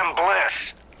goddamn bliss.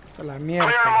 La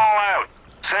Clear them all out.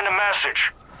 Send a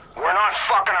message. We're not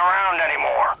fucking around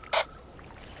anymore.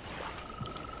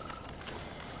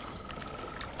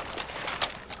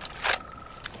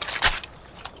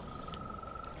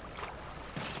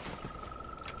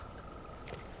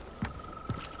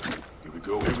 Here we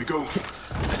go, here we go.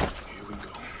 Here we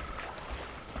go.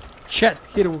 Shit,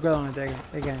 here we go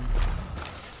again.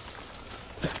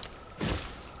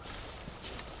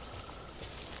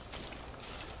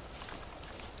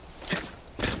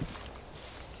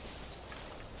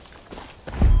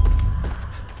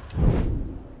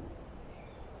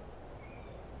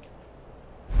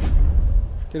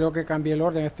 Creo que cambié el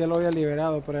orden. Este lo había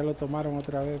liberado, pero ya lo tomaron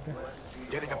otra vez.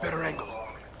 Getting a better angle.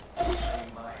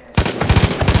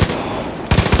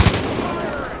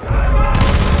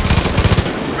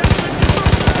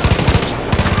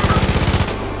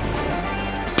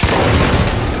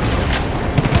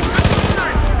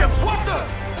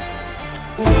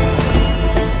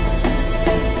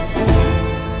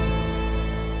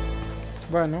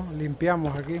 Bueno,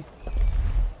 limpiamos aquí.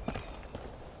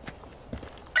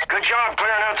 Good job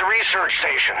clearing out the research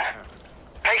station.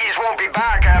 Peggy's won't be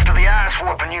back after the ass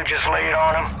whooping you just laid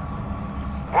on him.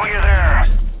 While you're there,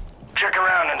 check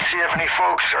around and see if any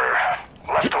folks are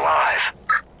left alive.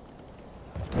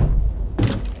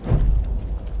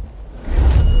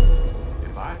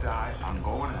 If I die, I'm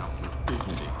going out with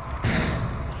dignity.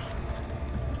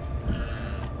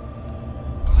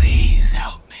 Please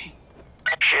help me.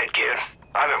 Shit, kid.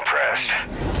 I'm impressed.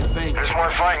 There's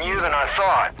more fighting you than I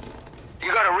thought.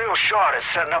 You got a real shot at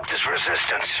setting up this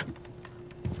resistance.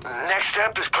 Next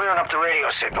step is clearing up the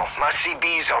radio signal. My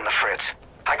CB's on the fritz.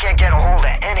 I can't get a hold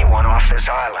of anyone off this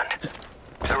island.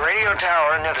 The radio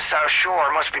tower near the South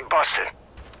Shore must be busted.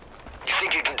 You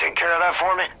think you can take care of that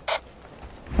for me?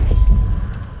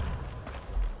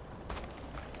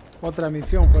 Otra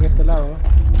misión por este lado.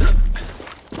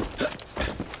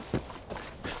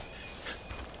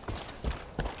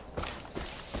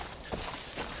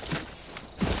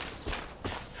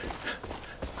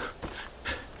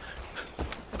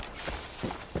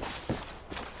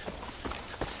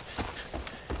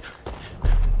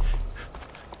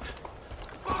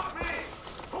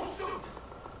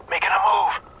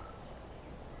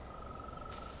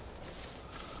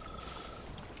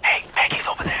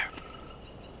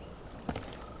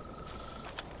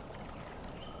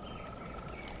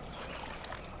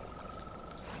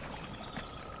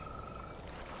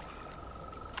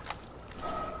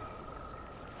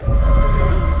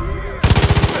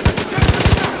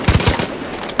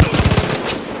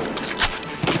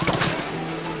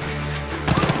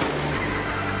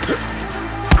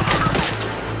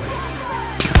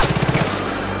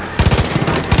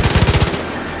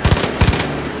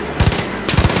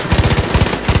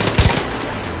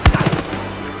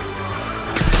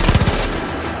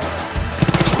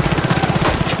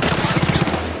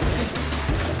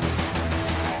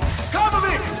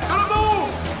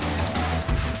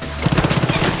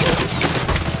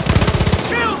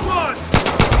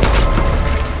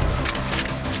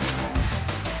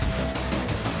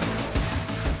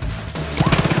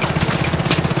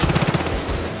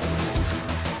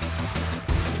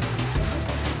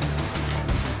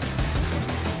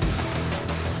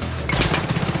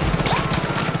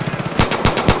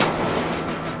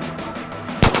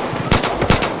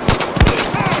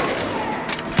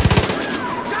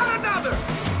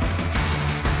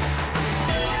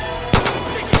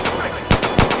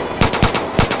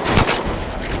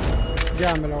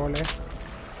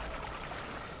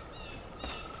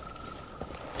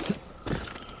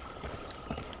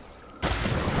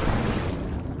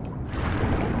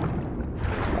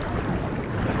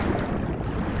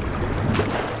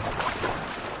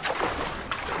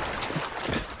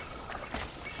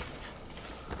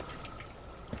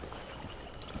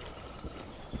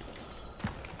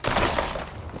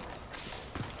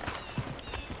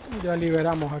 Ya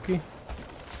liberamos aquí.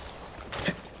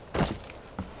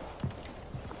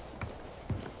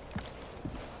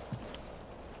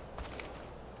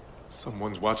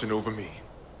 Someone's watching over me.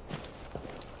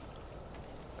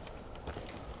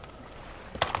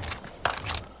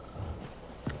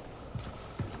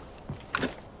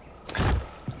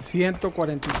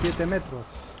 $147 metros.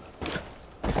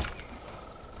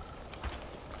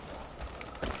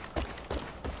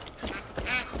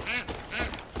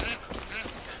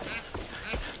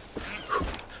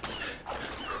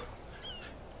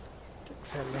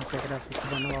 Excelente gráfico.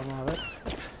 Bueno, vamos a ver.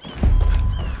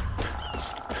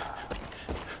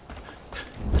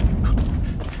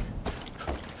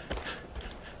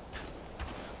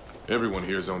 Everyone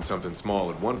here's owned something small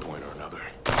at one point or another.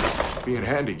 Being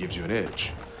handy gives you an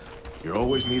edge. You're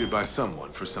always needed by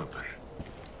someone for something.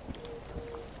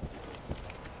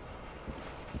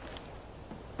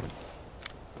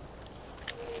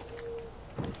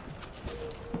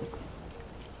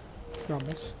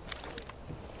 Vamos.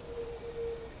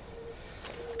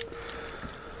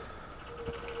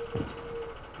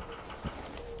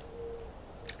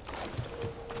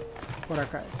 Por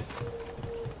acá es.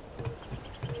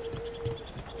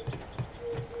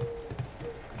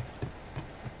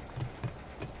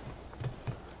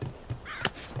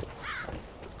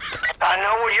 I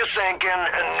know what you're thinking,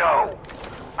 and no.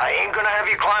 I ain't gonna have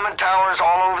you climbing towers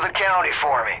all over the county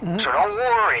for me, so don't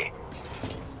worry.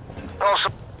 Also,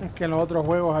 es que en los otros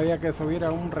juegos había que subir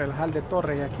a un relajal de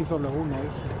torre y aquí solo uno.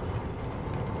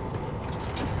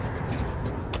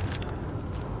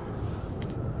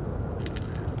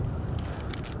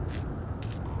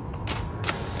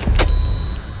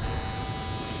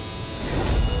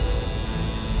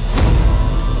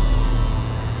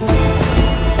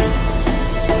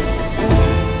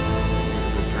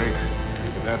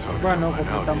 Bueno,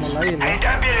 completamos la isla. Hey,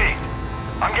 deputy!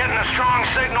 I'm getting a strong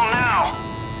signal now.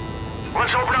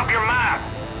 Let's open up your map.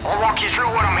 I'll walk you through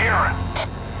what I'm hearing.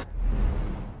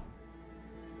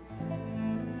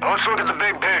 Now let's look at the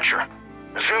big picture.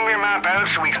 Zoom your map out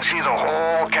so we can see the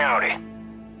whole county.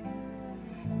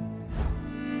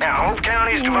 Now, Hope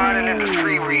County is divided into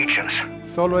 3 regions.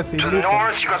 Solo es to the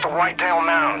north, you got the Whitetail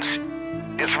Mountains.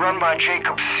 It's run by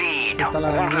Jacob Seed,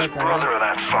 oldest brother of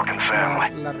that fucking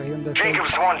family. Jacob's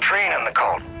the one training the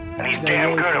cult, and he's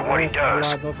damn good at what he does.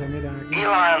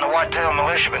 Eli and the Whitetail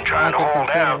Militia have been trying to hold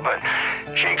out, but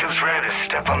Jacob's ready to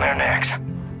step on their necks.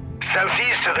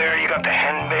 Southeast of there, you got the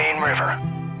Henbane River.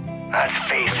 That's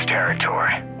Faith's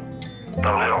territory.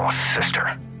 The Little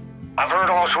Sister. I've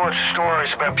heard all sorts of stories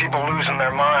about people losing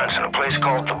their minds in a place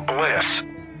called the Bliss.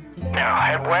 Now,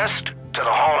 head west to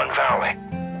the Holland Valley.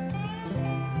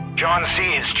 John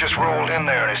Seeds just rolled in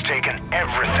there and has taken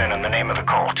everything in the name of the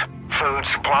cult. Food,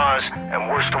 supplies, and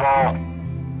worst of all,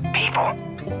 people.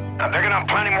 Now, they're gonna have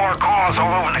plenty more calls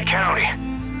all over the county.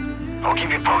 I'll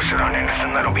keep you posted on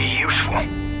anything that'll be useful.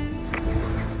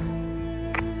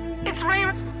 It's Ray.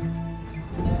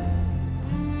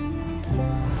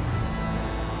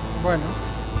 Bueno.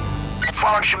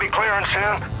 Fog should be clearing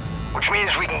soon, which means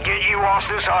we can get you off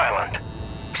this island.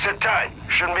 Sit tight.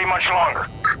 Shouldn't be much longer.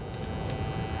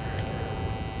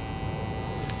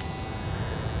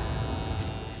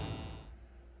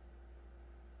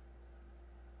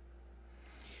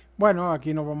 Bueno,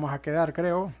 aquí nos vamos a quedar,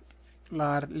 creo.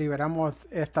 Liberamos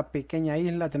esta pequeña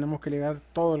isla. Tenemos que liberar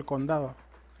todo el condado.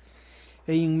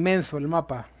 Es inmenso el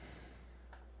mapa.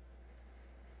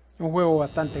 Un juego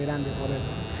bastante grande por eso.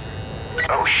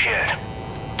 Oh shit.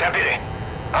 Deputy,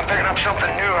 I'm picking up something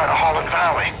new out of Holland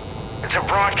Valley. It's a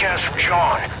broadcast from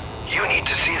John. You need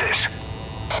to see this.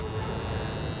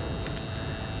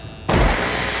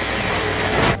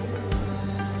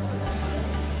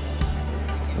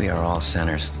 We are all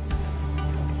sinners.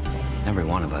 Every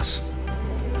one of us.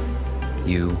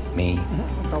 You, me.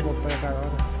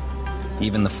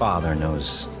 Even the Father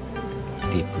knows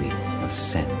deeply of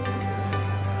sin.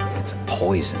 It's a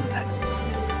poison that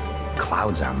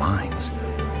clouds our minds.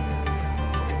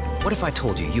 What if I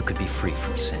told you you could be free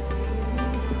from sin?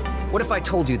 What if I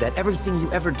told you that everything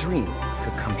you ever dreamed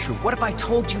could come true? What if I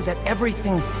told you that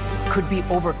everything could be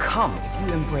overcome if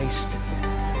you embraced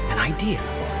an idea?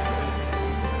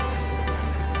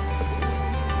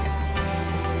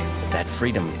 That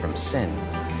freedom from sin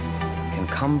can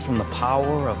come from the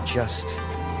power of just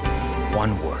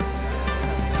one word.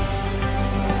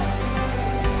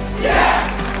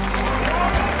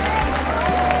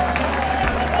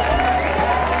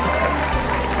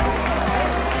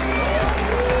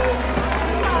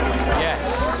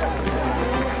 Yes,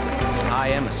 I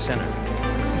am a sinner.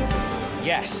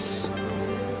 Yes,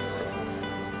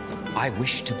 I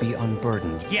wish to be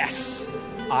unburdened. Yes,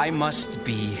 I must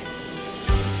be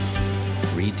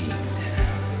redeemed.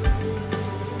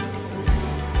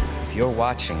 If you're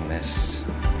watching this,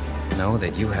 know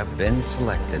that you have been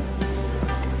selected.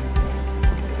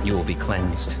 You will be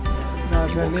cleansed.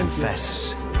 You will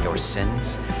confess your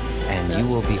sins, and you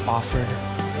will be offered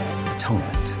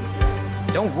atonement.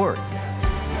 Don't worry.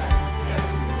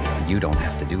 You don't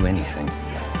have to do anything.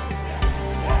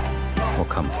 We'll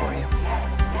come for you.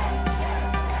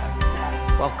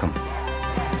 Welcome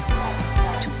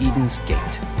to Eden's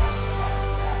Gate.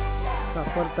 La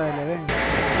puerta del Edén.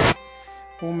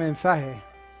 Un mensaje.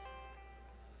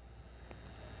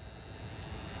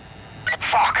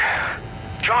 Fuck.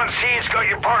 John C's got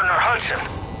your partner, Hudson.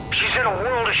 She's in a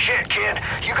world of shit, kid.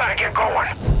 You gotta get going.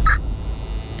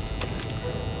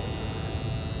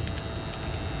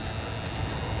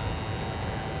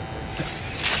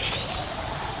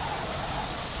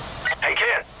 Hey,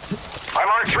 kid. I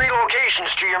marked 3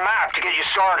 locations to your map to get you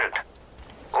started.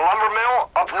 Lumber mill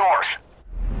up north.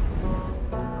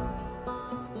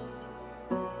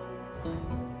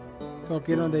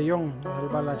 Toquieron de John,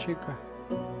 arriba la chica.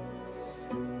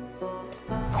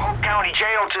 Hope County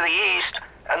Jail to the east,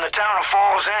 and the town of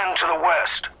Falls End to the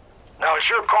west. Now, it's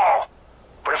your call,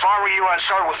 but if I were you, I'd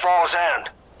start with Falls End.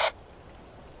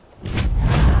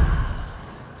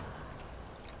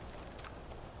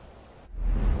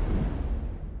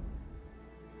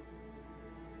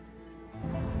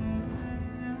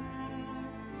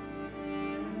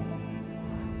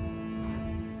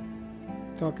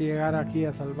 Tengo que llegar aquí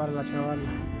a salvar a la chavala.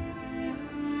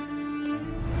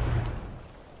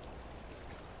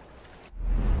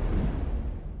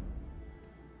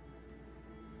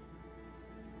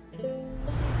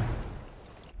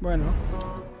 Bueno,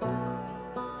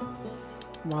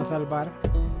 vamos a salvar.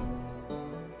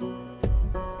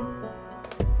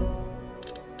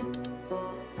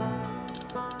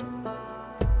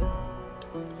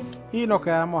 Y nos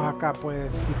quedamos acá.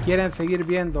 Pues si quieren seguir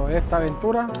viendo esta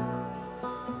aventura,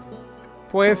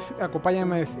 pues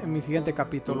acompáñame en mi siguiente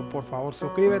capítulo. Por favor,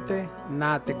 suscríbete,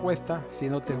 nada te cuesta. Si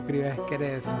no te suscribes, que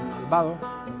eres un malvado.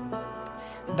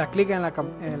 Da clic en la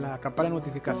campana de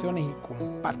notificaciones y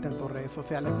comparte en tus redes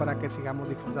sociales para que sigamos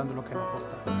disfrutando lo que nos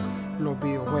gusta, los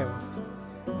videojuegos.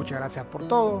 Muchas gracias por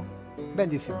todo.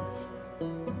 Bendiciones.